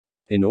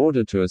In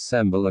order to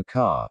assemble a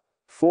car,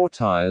 4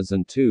 tires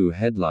and 2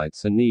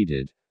 headlights are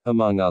needed,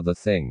 among other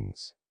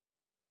things.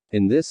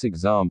 In this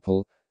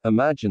example,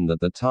 imagine that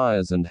the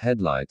tires and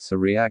headlights are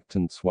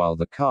reactants while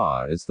the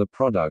car is the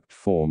product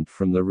formed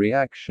from the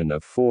reaction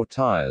of 4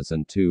 tires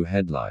and 2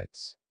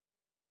 headlights.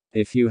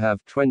 If you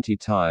have 20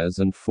 tires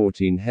and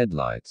 14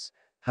 headlights,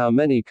 how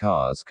many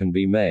cars can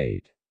be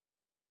made?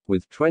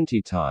 With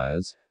 20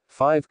 tires,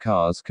 5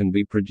 cars can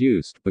be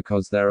produced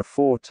because there are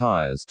 4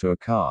 tires to a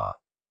car.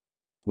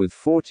 With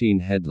 14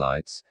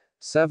 headlights,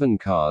 7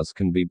 cars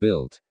can be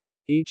built.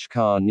 Each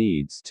car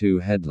needs 2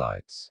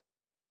 headlights.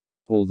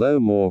 Although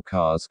more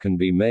cars can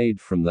be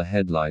made from the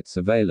headlights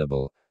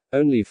available,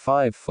 only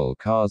 5 full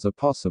cars are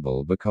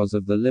possible because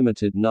of the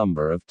limited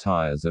number of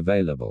tires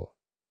available.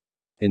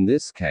 In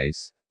this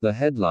case, the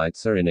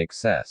headlights are in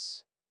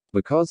excess.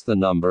 Because the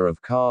number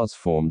of cars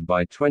formed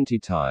by 20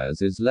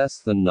 tires is less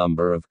than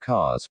number of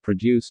cars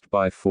produced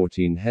by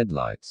 14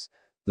 headlights,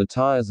 the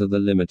tires are the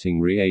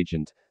limiting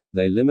reagent.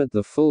 They limit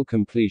the full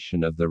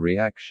completion of the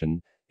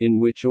reaction,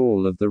 in which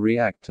all of the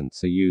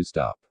reactants are used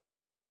up.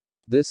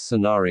 This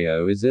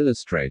scenario is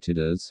illustrated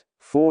as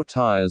 4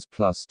 tires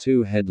plus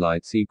 2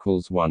 headlights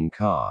equals 1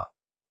 car.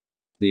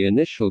 The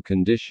initial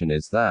condition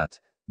is that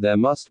there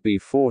must be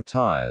 4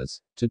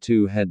 tires to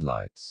 2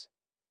 headlights.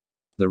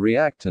 The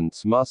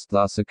reactants must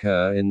thus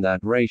occur in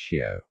that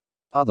ratio.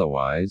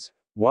 Otherwise,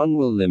 one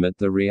will limit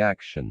the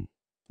reaction.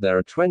 There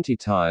are 20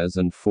 tires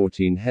and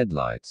 14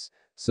 headlights,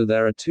 so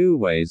there are 2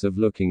 ways of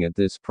looking at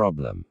this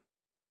problem.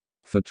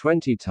 For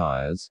 20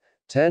 tires,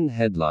 10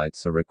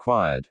 headlights are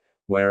required,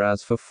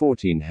 whereas for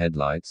 14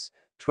 headlights,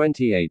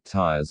 28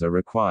 tires are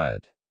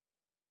required.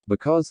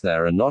 Because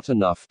there are not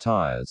enough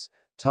tires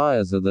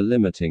are the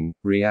limiting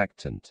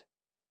reactant.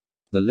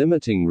 The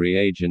limiting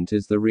reagent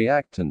is the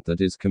reactant that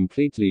is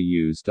completely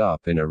used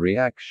up in a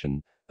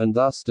reaction, and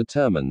thus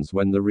determines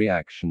when the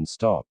reaction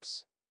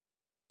stops.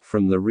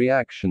 From the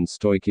reaction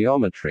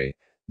stoichiometry,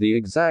 the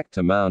exact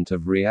amount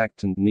of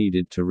reactant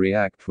needed to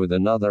react with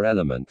another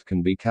element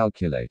can be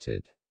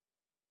calculated.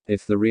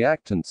 If the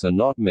reactants are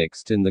not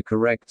mixed in the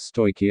correct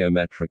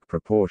stoichiometric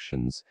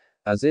proportions,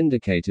 as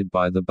indicated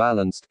by the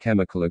balanced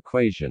chemical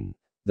equation,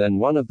 then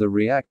one of the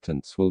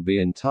reactants will be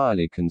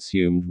entirely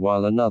consumed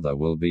while another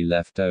will be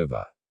left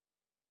over.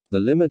 The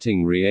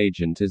limiting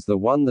reagent is the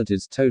one that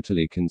is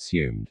totally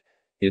consumed.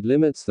 It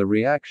limits the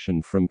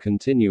reaction from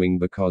continuing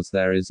because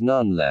there is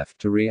none left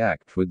to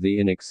react with the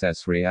in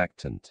excess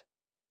reactant.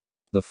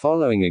 The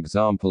following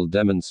example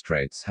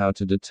demonstrates how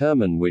to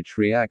determine which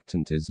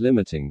reactant is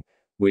limiting,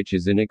 which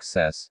is in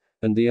excess,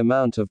 and the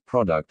amount of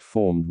product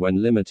formed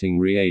when limiting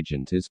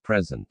reagent is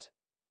present.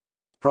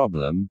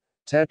 Problem: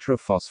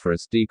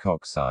 tetraphosphorus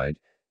decoxide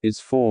is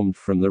formed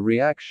from the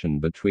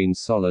reaction between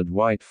solid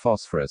white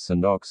phosphorus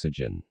and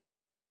oxygen.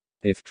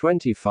 If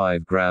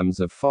 25 grams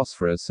of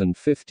phosphorus and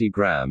 50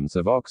 grams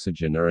of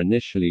oxygen are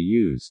initially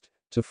used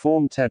to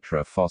form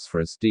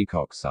tetraphosphorus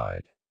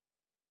decoxide.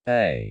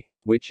 A.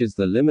 Which is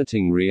the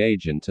limiting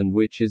reagent and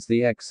which is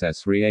the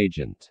excess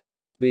reagent?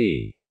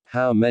 B.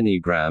 How many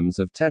grams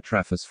of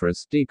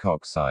tetraphosphorus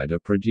decoxide are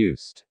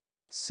produced?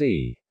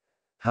 C.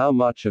 How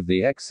much of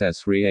the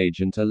excess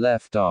reagent are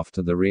left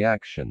after the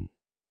reaction?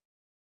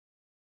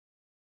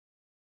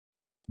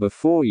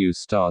 Before you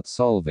start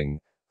solving,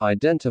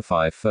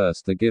 identify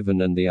first the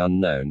given and the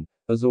unknown,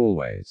 as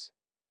always.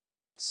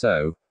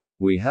 So,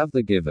 we have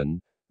the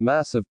given,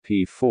 mass of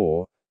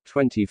P4,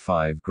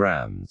 25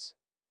 grams.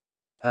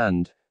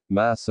 And,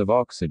 mass of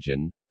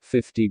oxygen,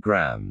 50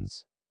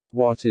 grams.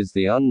 What is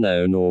the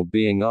unknown or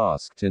being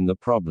asked in the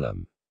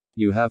problem?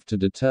 You have to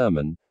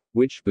determine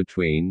which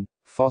between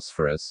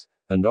phosphorus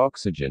and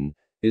oxygen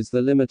is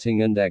the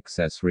limiting and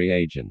excess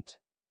reagent.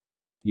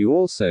 You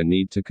also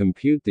need to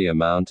compute the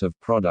amount of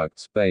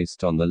products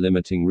based on the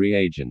limiting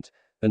reagent,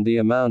 and the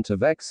amount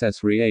of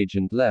excess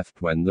reagent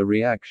left when the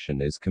reaction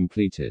is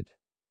completed.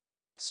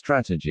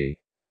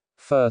 Strategy.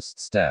 First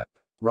step.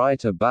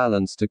 Write a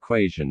balanced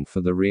equation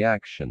for the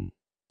reaction.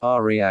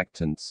 Our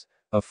reactants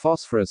are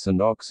phosphorus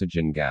and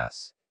oxygen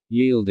gas,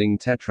 yielding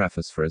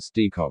tetraphosphorus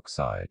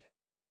decoxide.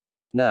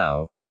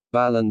 Now,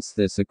 balance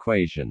this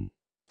equation.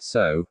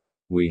 So,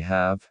 we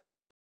have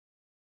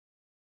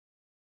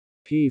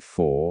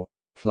P4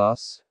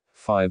 plus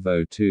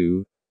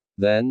 5O2,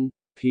 then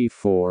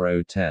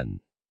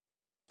P4O10.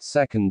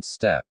 Second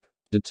step.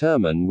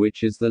 Determine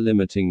which is the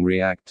limiting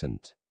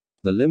reactant.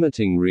 The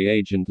limiting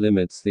reagent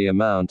limits the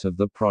amount of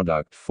the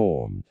product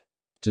formed.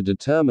 To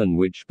determine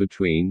which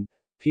between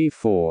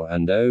P4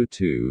 and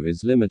O2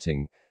 is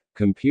limiting,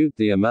 compute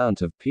the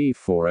amount of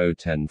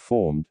P4O10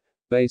 formed,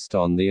 based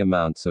on the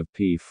amounts of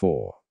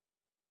P4.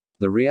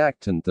 The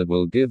reactant that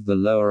will give the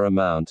lower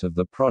amount of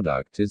the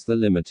product is the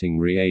limiting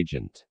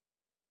reagent.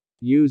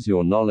 Use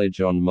your knowledge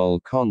on mole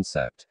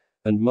concept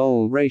and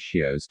mole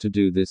ratios to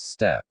do this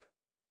step.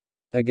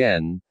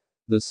 Again,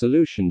 the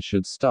solution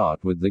should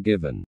start with the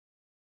given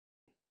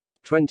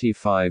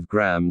 25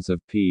 grams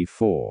of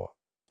P4.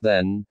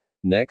 Then,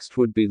 next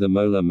would be the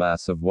molar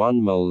mass of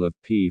 1 mole of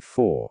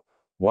P4.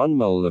 1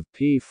 mole of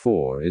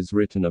P4 is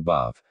written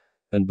above,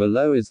 and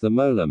below is the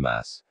molar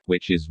mass,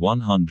 which is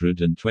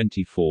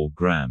 124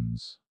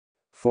 grams.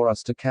 for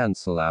us to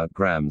cancel out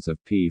grams of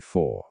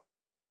P4.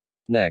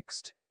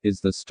 Next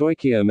is the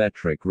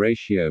stoichiometric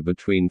ratio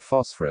between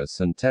phosphorus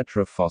and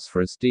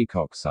tetraphosphorus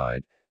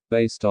decoxide,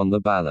 based on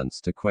the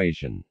balanced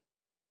equation.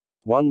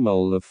 1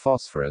 mole of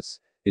phosphorus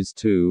is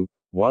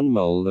 1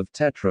 mole of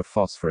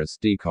tetraphosphorus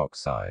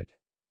decoxide.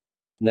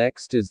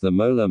 Next is the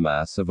molar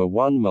mass of a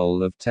 1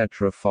 mole of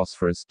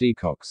tetraphosphorus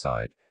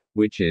decoxide,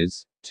 which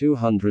is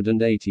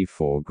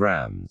 284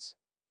 grams.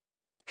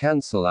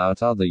 Cancel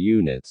out other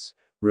units,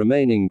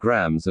 remaining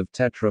grams of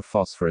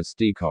tetraphosphorus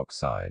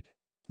decoxide.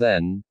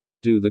 Then,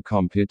 do the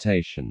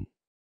computation.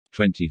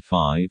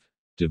 25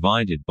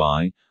 divided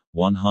by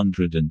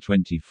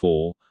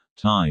 124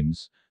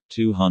 times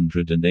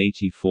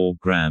 284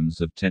 grams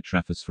of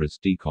tetraphosphorus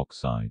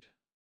decoxide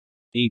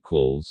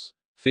equals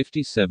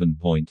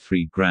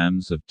 57.3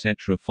 grams of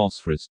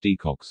tetraphosphorus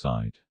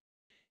decoxide.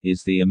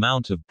 Is the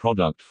amount of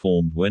product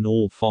formed when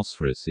all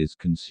phosphorus is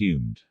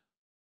consumed.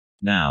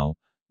 Now,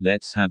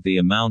 let's have the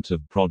amount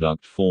of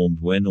product formed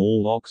when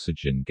all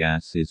oxygen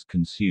gas is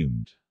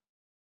consumed.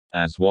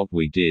 As what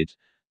we did,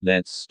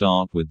 let's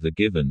start with the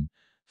given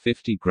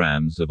 50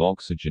 grams of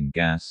oxygen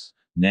gas.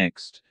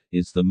 Next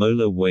is the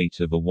molar weight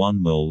of a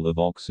 1 mole of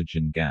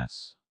oxygen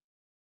gas.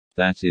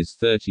 That is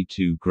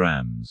 32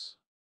 grams.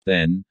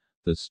 Then,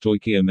 the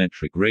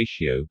stoichiometric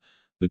ratio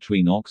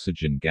between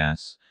oxygen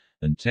gas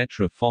and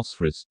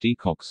tetraphosphorus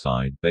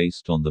decoxide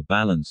based on the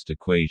balanced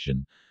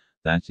equation,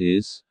 that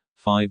is,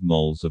 5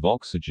 moles of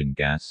oxygen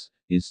gas,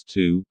 is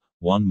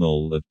 1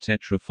 mole of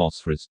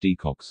tetraphosphorus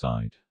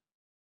decoxide.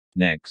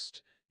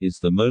 Next is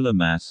the molar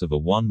mass of a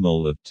 1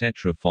 mole of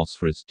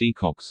tetraphosphorus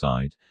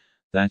decoxide,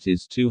 that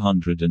is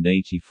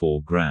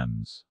 284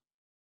 grams.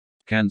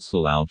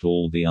 Cancel out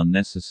all the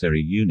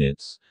unnecessary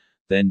units,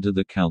 then do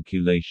the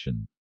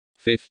calculation.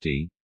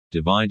 50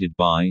 divided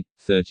by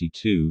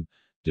 32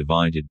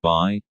 divided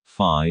by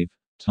 5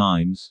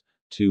 times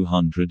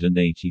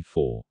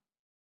 284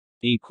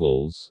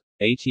 equals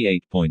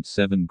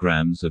 88.7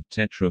 grams of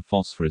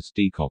tetraphosphorus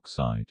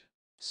decoxide.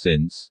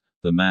 Since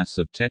the mass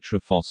of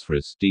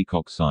tetraphosphorus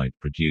decoxide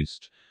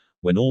produced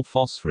when all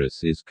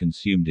phosphorus is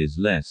consumed is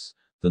less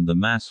than the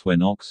mass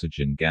when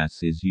oxygen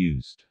gas is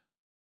used.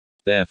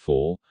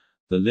 Therefore,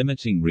 the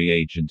limiting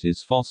reagent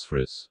is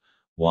phosphorus,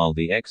 while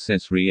the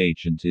excess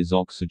reagent is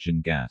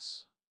oxygen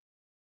gas.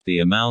 The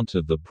amount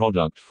of the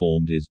product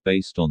formed is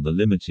based on the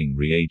limiting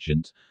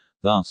reagent,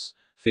 thus,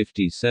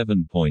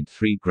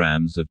 57.3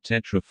 grams of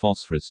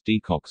tetraphosphorus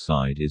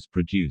decoxide is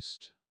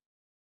produced.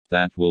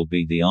 That will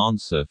be the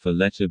answer for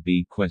letter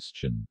B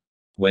question.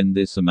 When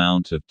this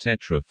amount of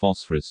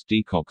tetraphosphorus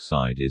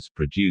decoxide is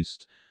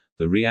produced,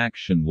 the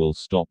reaction will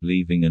stop,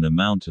 leaving an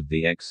amount of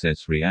the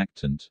excess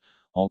reactant,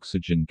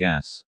 oxygen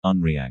gas,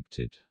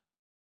 unreacted.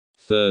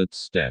 Third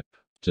step.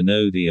 To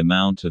know the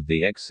amount of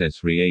the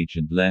excess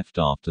reagent left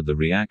after the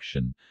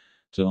reaction,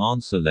 to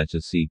answer letter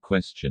C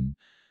question,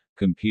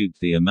 compute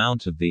the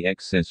amount of the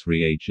excess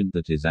reagent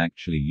that is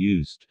actually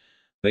used,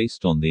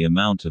 based on the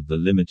amount of the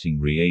limiting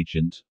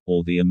reagent,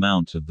 or the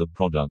amount of the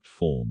product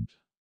formed.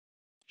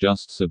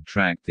 Just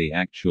subtract the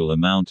actual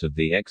amount of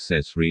the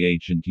excess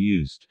reagent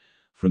used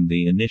from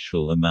the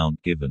initial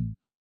amount given.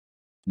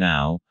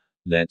 Now,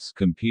 let's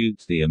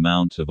compute the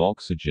amount of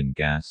oxygen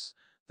gas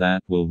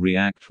that will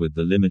react with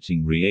the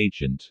limiting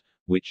reagent,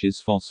 which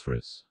is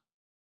phosphorus.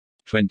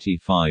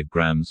 25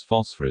 grams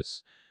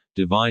phosphorus,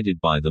 divided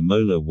by the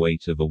molar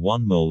weight of a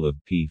 1 mole of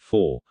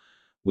P4,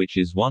 which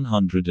is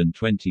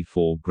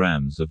 124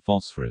 grams of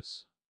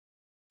phosphorus.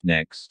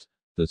 Next,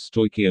 the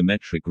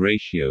stoichiometric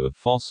ratio of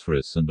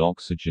phosphorus and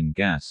oxygen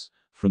gas,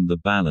 from the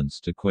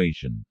balanced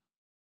equation.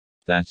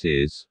 That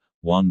is,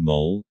 1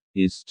 mole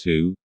is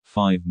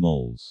 5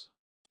 moles,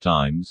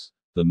 times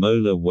the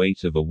molar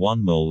weight of a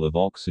 1 mole of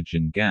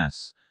oxygen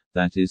gas,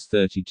 that is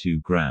 32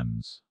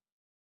 grams.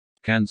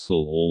 Cancel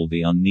all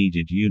the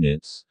unneeded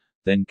units,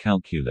 then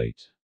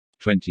calculate.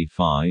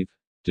 25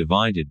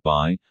 divided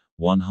by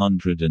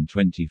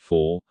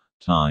 124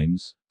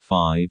 times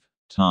 5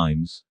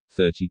 times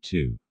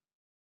 32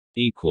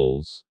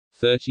 equals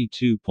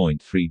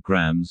 32.3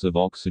 grams of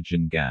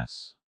oxygen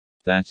gas.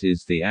 That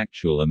is the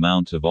actual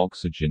amount of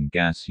oxygen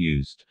gas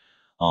used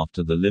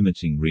after the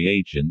limiting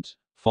reagent,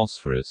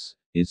 phosphorus,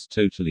 is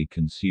totally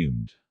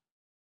consumed.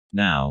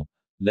 Now,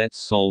 let's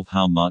solve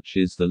how much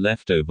is the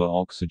leftover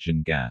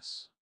oxygen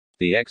gas.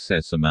 The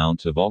excess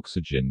amount of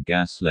oxygen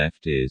gas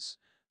left is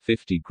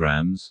 50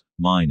 grams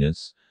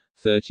minus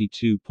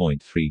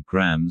 32.3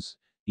 grams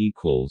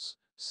equals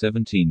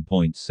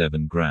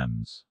 17.7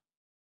 grams.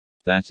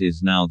 That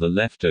is now the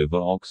leftover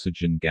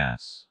oxygen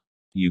gas.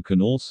 You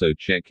can also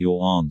check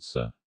your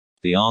answer.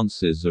 The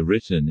answers are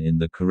written in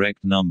the correct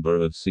number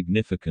of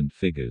significant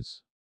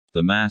figures.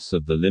 The mass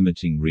of the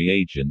limiting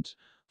reagent,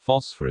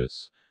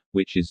 phosphorus,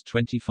 which is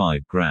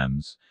 25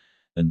 grams,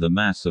 and the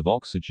mass of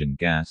oxygen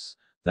gas,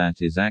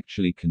 that is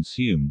actually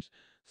consumed,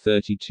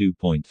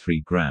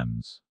 32.3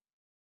 grams.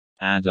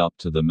 Add up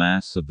to the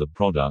mass of the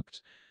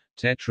product,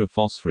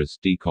 tetraphosphorus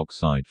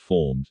decoxide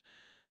formed,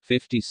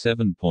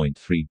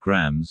 57.3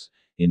 grams,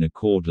 in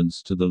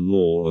accordance to the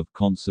law of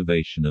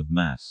conservation of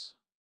mass.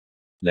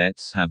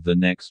 Let's have the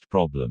next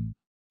problem.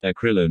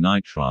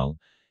 Acrylonitrile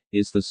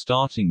is the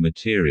starting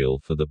material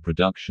for the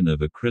production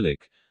of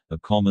acrylic, a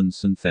common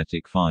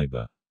synthetic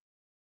fiber.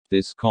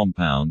 This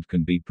compound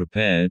can be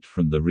prepared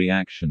from the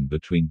reaction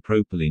between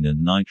propylene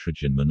and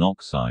nitrogen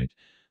monoxide,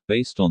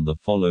 based on the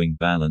following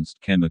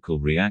balanced chemical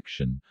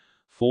reaction: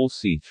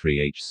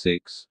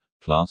 4C3H6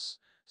 plus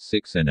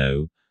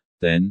 6NO,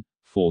 then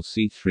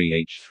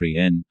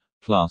 4C3H3N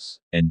plus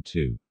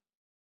N2.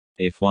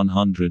 If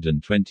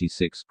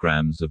 126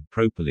 grams of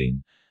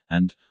propylene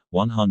and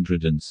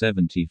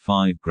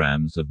 175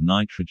 grams of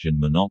nitrogen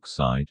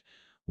monoxide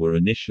were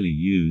initially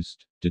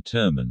used,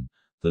 determine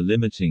the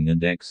limiting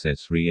and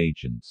excess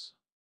reagents,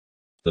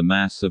 the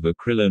mass of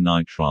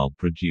acrylonitrile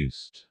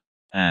produced,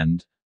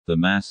 and the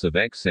mass of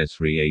excess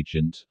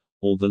reagent,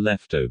 or the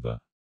leftover.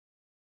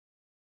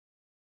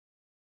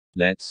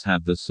 Let's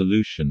have the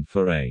solution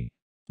for A.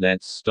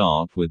 Let's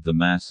start with the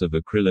mass of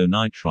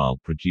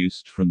acrylonitrile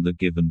produced from the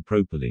given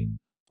propylene.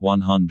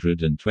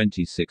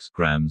 126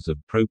 grams of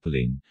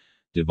propylene,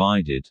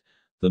 divided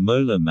the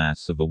molar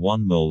mass of a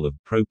 1 mole of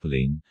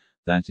propylene,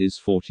 that is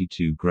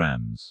 42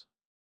 grams.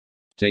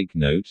 Take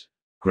note,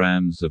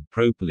 grams of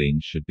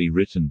propylene should be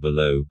written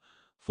below,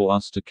 for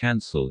us to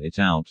cancel it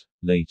out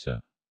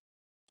later.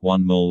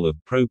 1 mole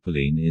of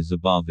propylene is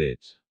above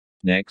it.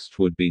 Next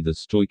would be the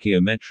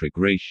stoichiometric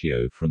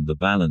ratio from the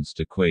balanced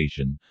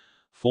equation.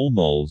 4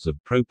 moles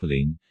of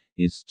propylene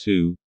is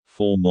to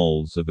 4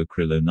 moles of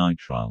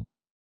acrylonitrile,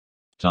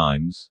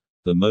 times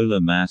the molar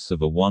mass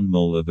of a 1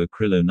 mole of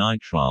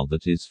acrylonitrile,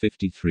 that is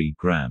 53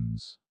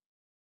 grams.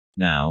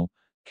 Now,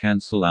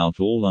 cancel out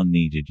all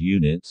unneeded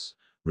units,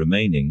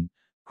 remaining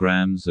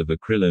grams of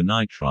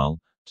acrylonitrile,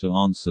 to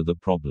answer the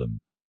problem.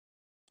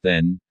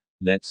 Then,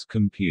 let's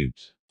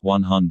compute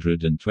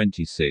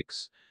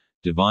 126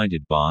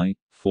 divided by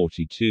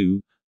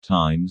 42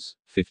 times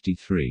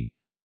 53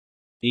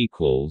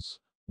 equals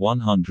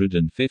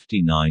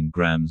 159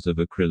 grams of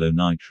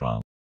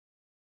acrylonitrile.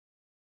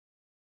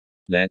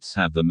 Let's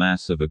have the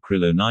mass of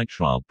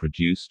acrylonitrile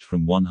produced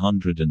from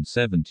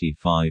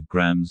 175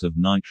 grams of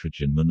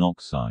nitrogen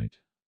monoxide.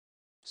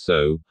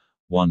 So,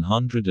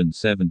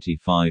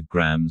 175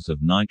 grams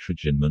of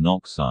nitrogen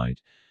monoxide,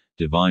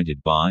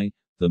 divided by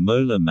the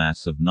molar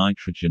mass of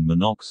nitrogen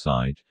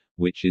monoxide,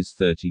 which is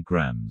 30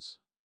 grams.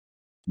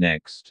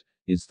 Next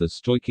is the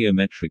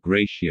stoichiometric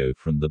ratio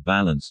from the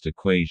balanced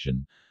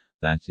equation,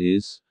 that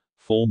is,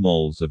 4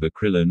 moles of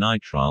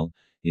acrylonitrile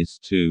is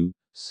to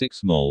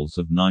 6 moles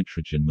of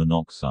nitrogen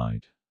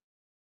monoxide,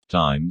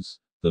 times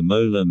the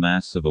molar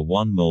mass of a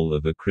 1 mole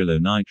of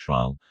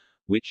acrylonitrile,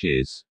 which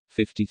is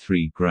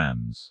 53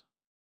 grams.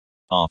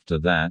 After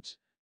that,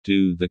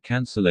 do the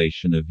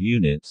cancellation of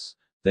units,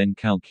 then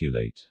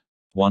calculate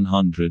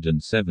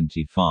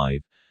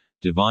 175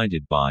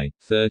 divided by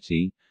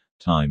 30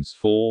 times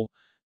 4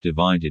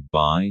 divided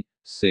by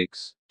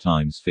 6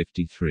 times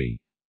 53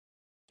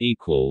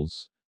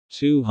 equals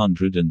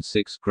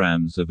 206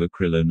 grams of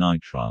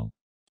acrylonitrile.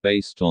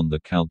 Based on the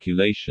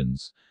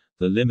calculations,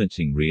 the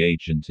limiting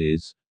reagent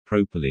is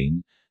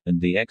propylene, and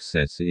the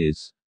excess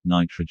is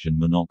nitrogen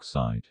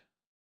monoxide.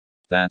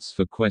 That's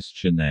for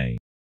question A.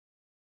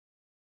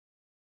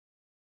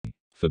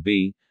 For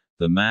B,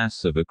 the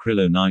mass of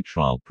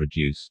acrylonitrile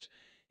produced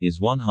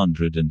is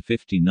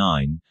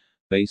 159,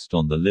 based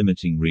on the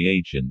limiting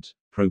reagent,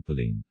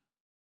 propylene.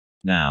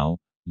 Now,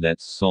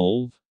 let's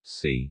solve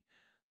C.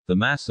 The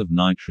mass of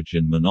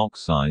nitrogen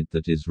monoxide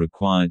that is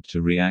required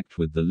to react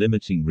with the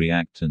limiting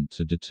reactant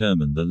to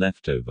determine the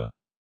leftover.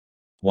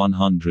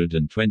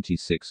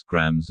 126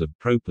 grams of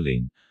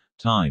propylene,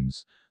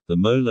 times the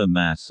molar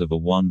mass of a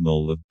 1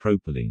 mole of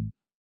propylene.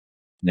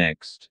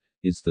 Next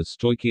is the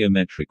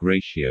stoichiometric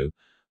ratio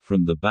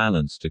from the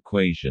balanced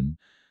equation.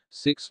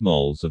 6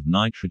 moles of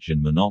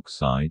nitrogen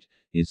monoxide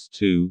is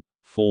to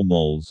 4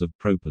 moles of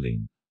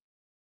propylene,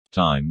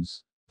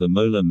 times the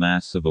molar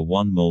mass of a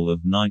 1 mole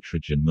of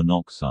nitrogen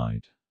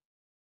monoxide,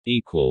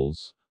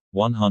 equals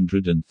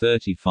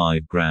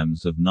 135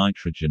 grams of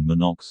nitrogen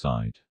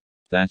monoxide.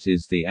 That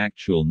is the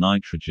actual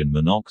nitrogen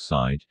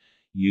monoxide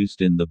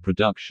used in the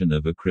production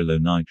of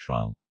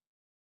acrylonitrile.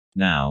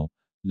 Now,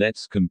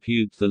 let's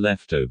compute the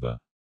leftover.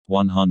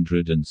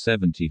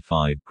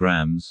 175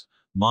 grams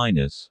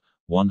minus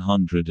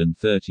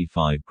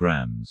 135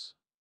 grams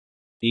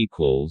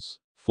equals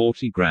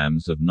 40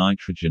 grams of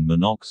nitrogen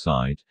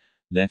monoxide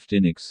left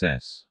in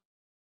excess.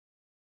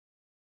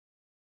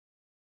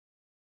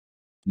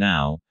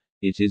 Now,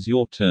 it is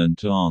your turn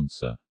to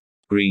answer.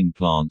 Green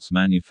plants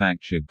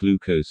manufacture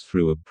glucose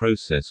through a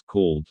process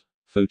called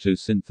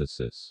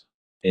photosynthesis.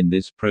 In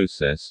this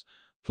process,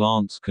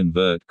 plants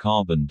convert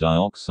carbon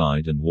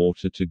dioxide and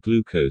water to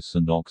glucose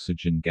and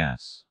oxygen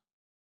gas.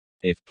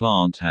 If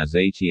plant has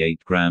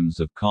 88 grams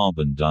of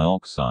carbon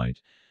dioxide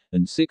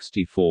and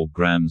 64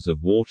 grams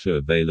of water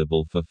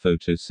available for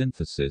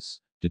photosynthesis,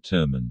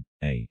 determine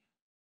A.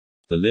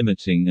 the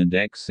limiting and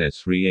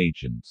excess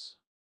reagents,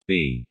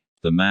 B.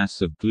 the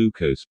mass of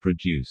glucose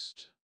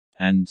produced,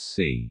 and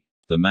C.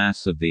 The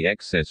mass of the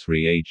excess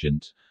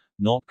reagent,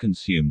 not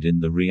consumed in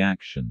the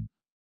reaction.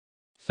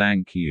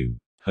 Thank you.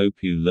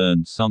 Hope you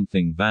learned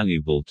something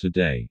valuable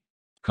today.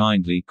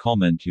 Kindly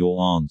comment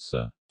your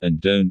answer. And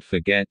don't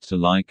forget to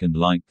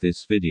like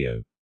this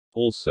video.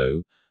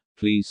 Also,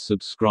 please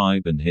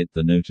subscribe and hit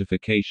the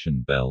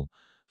notification bell,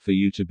 for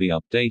you to be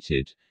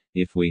updated,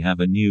 if we have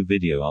a new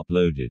video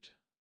uploaded.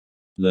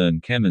 Learn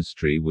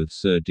chemistry with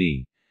Sir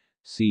D.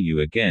 See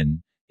you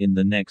again, in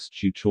the next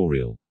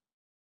tutorial.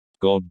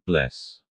 God bless.